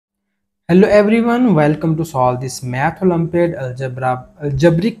Hello everyone, welcome to solve this Math Olympiad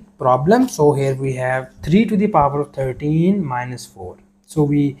algebraic problem. So here we have 3 to the power of 13 minus 4. So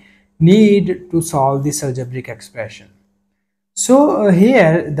we need to solve this algebraic expression. So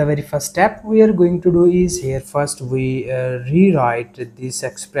here the very first step we are going to do is here first we rewrite this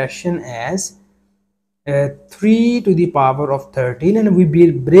expression as 3 to the power of 13, and we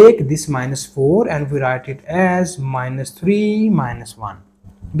will break this minus 4 and we write it as minus 3 minus 1,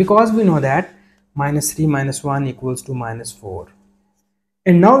 because we know that minus 3 minus 1 equals to minus 4.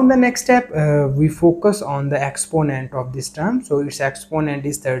 And now in the next step we focus on the exponent of this term. So its exponent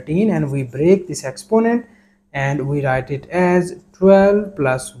is 13 and we break this exponent and we write it as 12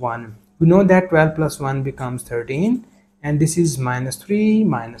 plus 1. We know that 12 plus 1 becomes 13, and this is minus 3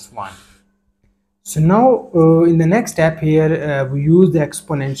 minus 1. So now in the next step here we use the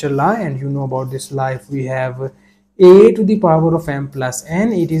exponential law, and you know about this law. If we have a to the power of m plus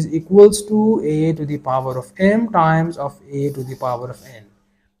n, it is equals to a to the power of m times of a to the power of n.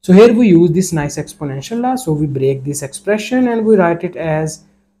 So here we use this nice exponential law. So we break this expression and we write it as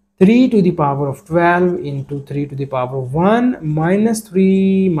 3 to the power of 12 into 3 to the power of 1 minus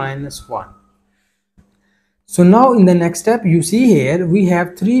 3 minus 1. So now in the next step, you see here we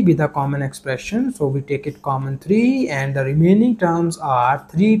have 3 be the common expression. So we take it common 3, and the remaining terms are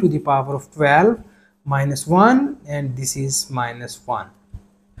 3 to the power of 12 minus 1, and this is minus 1.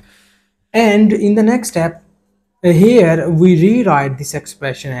 And in the next step here we rewrite this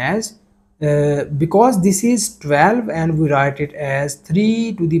expression as because this is 12 and we write it as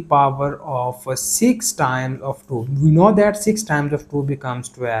 3 to the power of 6 times of 2. We know that 6 times of 2 becomes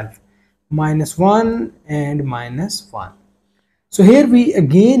 12, minus 1 and minus 1. So here we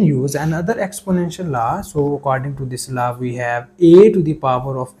again use another exponential law. So according to this law, we have a to the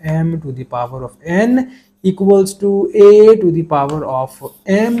power of m to the power of n equals to a to the power of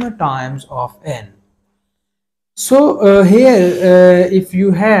m times of n. So here if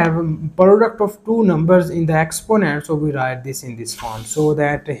you have product of two numbers in the exponent, so we write this in this form. So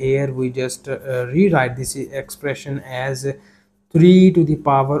that here we just rewrite this expression as 3 to the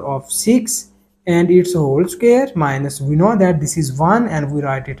power of 6 and its whole square minus, we know that this is 1 and we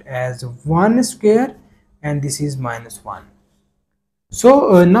write it as 1 square, and this is minus 1.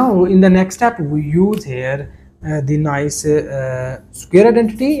 So now in the next step we use here the nice square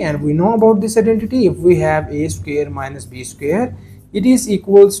identity, and we know about this identity. If we have a square minus b square, it is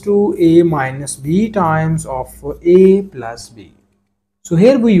equals to a minus b times of a plus b. So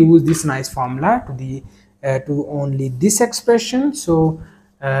here we use this nice formula to the to only this expression. So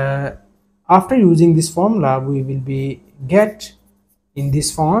after using this formula, we will be get in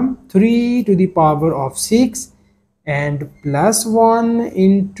this form 3 to the power of 6 and plus 1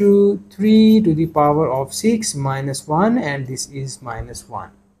 into 3 to the power of 6 minus 1, and this is minus 1.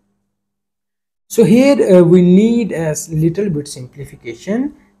 So here we need a little bit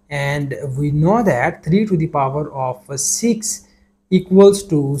simplification, and we know that 3 to the power of 6 equals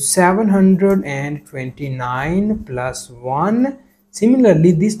to 729 plus 1.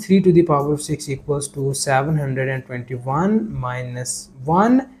 Similarly, this 3 to the power of 6 equals to 721 minus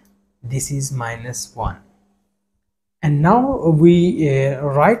 1. This is minus 1. And now we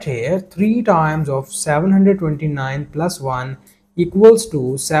write here 3 times of 729 plus 1 equals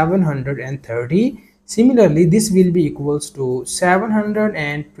to 730. Similarly, this will be equals to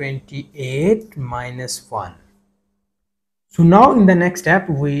 728 minus 1. So now in the next step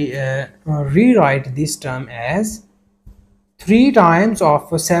we rewrite this term as 3 times of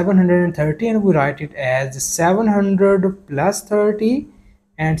 730, and we write it as 700 plus 30,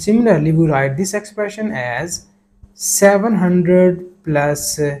 and similarly we write this expression as 700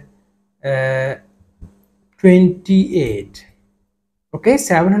 plus 28. Okay,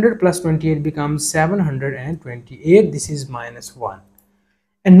 700 plus 28 becomes 728. This is minus 1.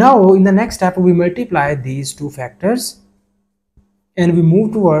 And now in the next step we multiply these two factors and we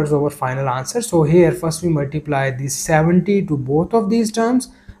move towards our final answer. So here first we multiply this 70 to both of these terms.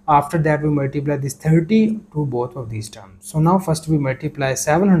 After that we multiply this 30 to both of these terms. So now first we multiply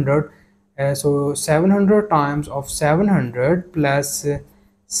 700. So 700 times of 700 plus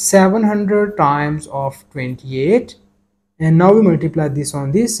 700 times of 28, and now we multiply this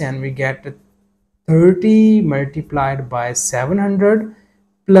on this and we get 30 multiplied by 700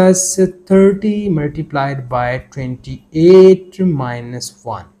 plus 30 multiplied by 28 minus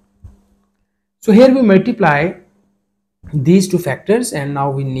 1. So here we multiply these two factors, and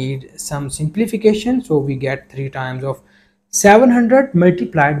now we need some simplification. So we get 3 times of 700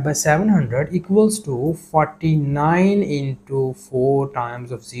 multiplied by 700 equals to 49 into 4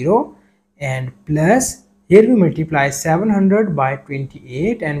 times of 0, and plus Here we multiply 700 by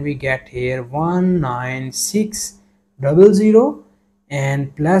 28 and we get here 19600,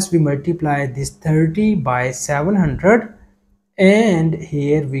 and plus we multiply this 30 by 700 and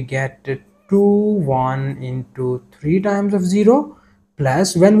here we get 21 into 3 times of 0,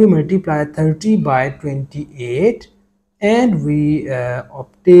 plus when we multiply 30 by 28 and we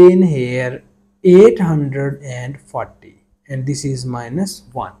obtain here 840, and this is minus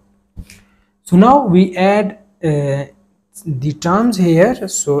 1. So now we add the terms here,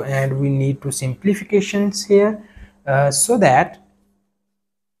 so and we need to simplifications here, so that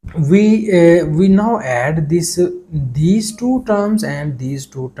we now add this these two terms and these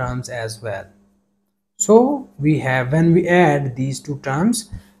two terms as well. So we have, when we add these two terms,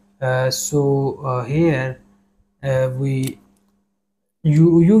 here we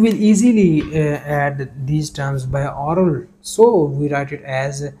you will easily add these terms by oral. So we write it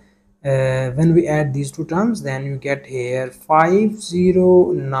as when we add these two terms, then you get here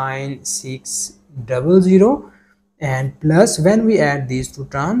 509600, and plus when we add these two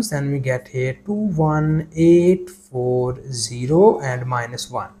terms, then we get here 21840 and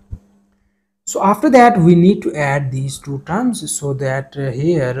minus 1. So after that we need to add these two terms, so that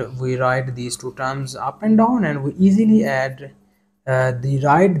here we write these two terms up and down, and we easily add add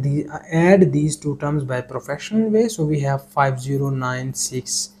these two terms by professional way. So we have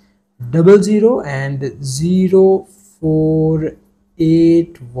 509600 and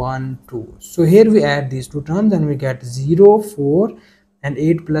 04812. So here we add these two terms and we get 04, and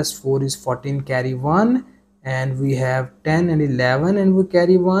 8 plus 4 is 14, carry 1, and we have 10 and 11 and we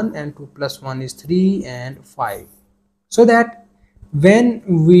carry 1, and 2 plus 1 is 3 and 5. So that when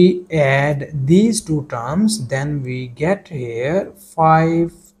we add these two terms, then we get here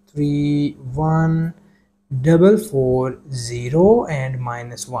 531440 and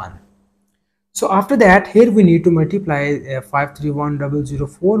minus 1. So after that, here we need to multiply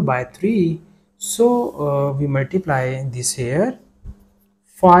 531004 by 3. So we multiply this here,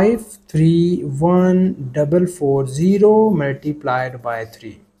 531440 multiplied by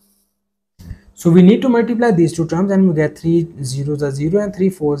 3. So we need to multiply these two terms, and we get 3 zeros are 0 and 3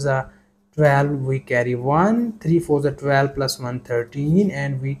 fours are 12, we carry 1, 3 fours are 12 plus 1 13,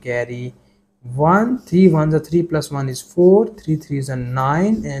 and we carry 1, 3 ones are 3 plus 1 is 4, 3 threes are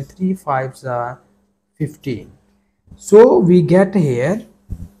 9, and 3 fives are 15. So we get here,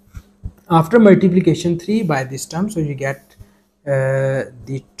 after multiplication 3 by this term, so you get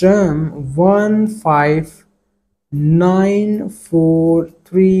the term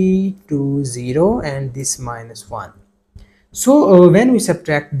 159320 and this minus 1. So when we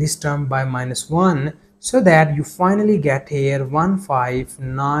subtract this term by minus 1, so that you finally get here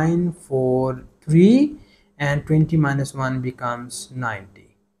 15943, and 20 minus 1 becomes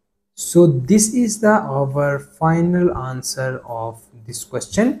 90. So this is our final answer of this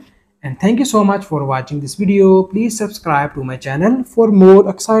question. And thank you so much for watching this video. Please subscribe to my channel for more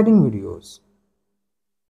exciting videos.